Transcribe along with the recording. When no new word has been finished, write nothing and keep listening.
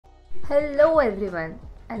Hello everyone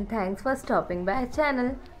and thanks for stopping by our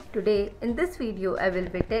channel. Today in this video I will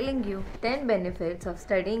be telling you 10 benefits of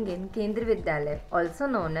studying in Kendriya Vidyalaya, also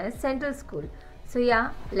known as Central School. So yeah,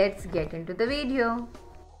 let's get into the video.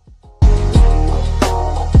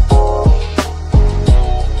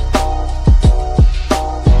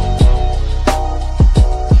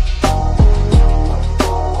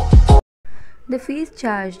 The fees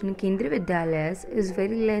charged in Kendriya Vidyalayas is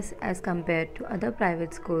very less as compared to other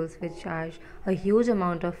private schools which charge a huge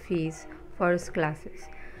amount of fees for classes.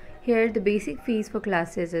 Here the basic fees for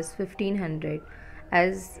classes is 1500.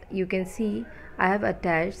 As you can see, I have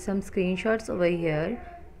attached some screenshots over here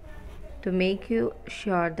to make you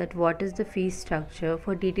sure that what is the fee structure.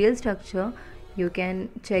 For detailed structure, you can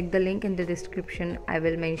check the link in the description. I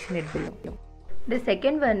will mention it below. The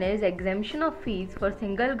second one is exemption of fees for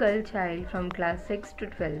single girl child from class 6 to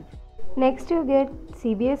 12. Next you get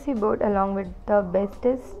CBSE board along with the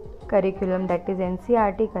bestest curriculum, that is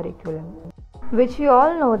NCERT curriculum, which we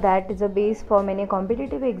all know that is a base for many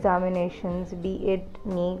competitive examinations, be it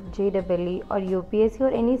NEET, JEE or UPSC or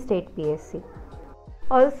any state PSC.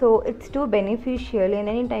 Also, it's too beneficial in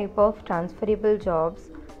any type of transferable jobs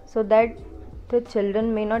so that the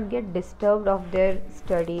children may not get disturbed of their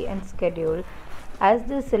study and schedule. As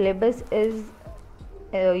the syllabus is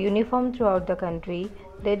uniform throughout the country,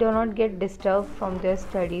 they do not get disturbed from their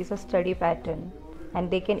studies or study pattern,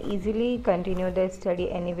 and they can easily continue their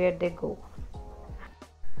study anywhere they go.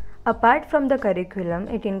 Apart from the curriculum,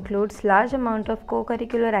 it includes large amount of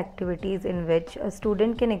co-curricular activities in which a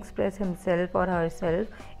student can express himself or herself.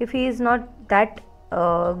 If he is not that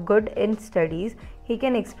good in studies, he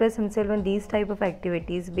can express himself in these type of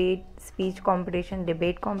activities, be it speech competition,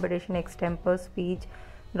 debate competition, extempore speech,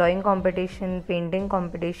 drawing competition, painting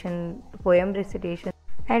competition, poem recitation,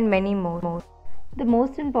 and many more. The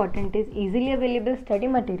most important is easily available study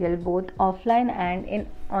material both offline and in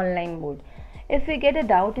online mode. If we get a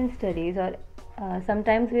doubt in studies or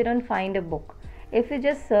sometimes we don't find a book, if we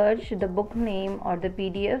just search the book name or the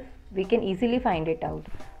PDF, we can easily find it out.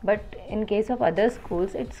 But in case of other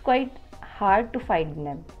schools, it's quite hard to find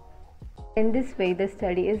them. In this way, the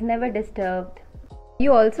study is never disturbed.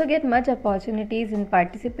 You also get much opportunities in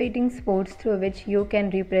participating sports through which you can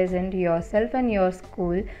represent yourself and your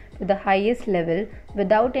school to the highest level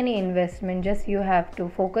without any investment. Just you have to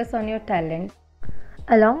focus on your talent.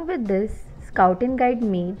 Along with this, Scout and Guide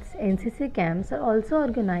meets, NCC camps are also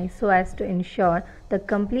organized so as to ensure the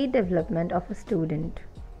complete development of a student.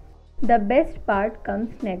 The best part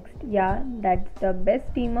comes next. Yeah, that's the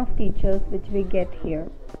best team of teachers which we get here.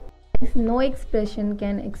 No expression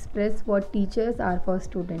can express what teachers are for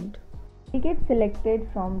student. We get selected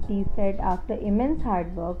from TSET after immense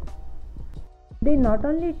hard work. They not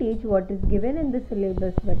only teach what is given in the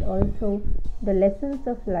syllabus but also the lessons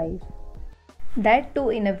of life. That too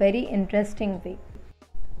in a very interesting way.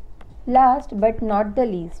 Last but not the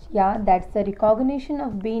least, yeah, that's the recognition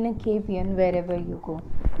of being a kvian wherever you go.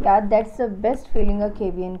 Yeah, that's the best feeling a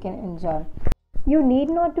kvian can enjoy. You need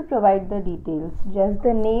not to provide the details, just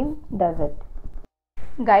the name does it.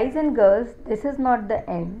 Guys and girls, this is not the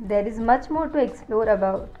end. There is much more to explore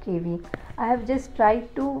about KV. I have just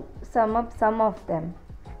tried to sum up some of them.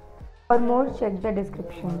 For more, check the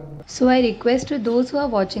description. So I request to those who are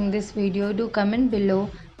watching this video, do comment below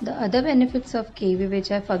the other benefits of KV which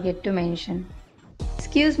I forget to mention.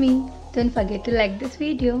 Excuse me, don't forget to like this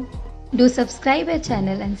video. Do subscribe our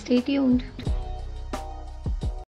channel and stay tuned.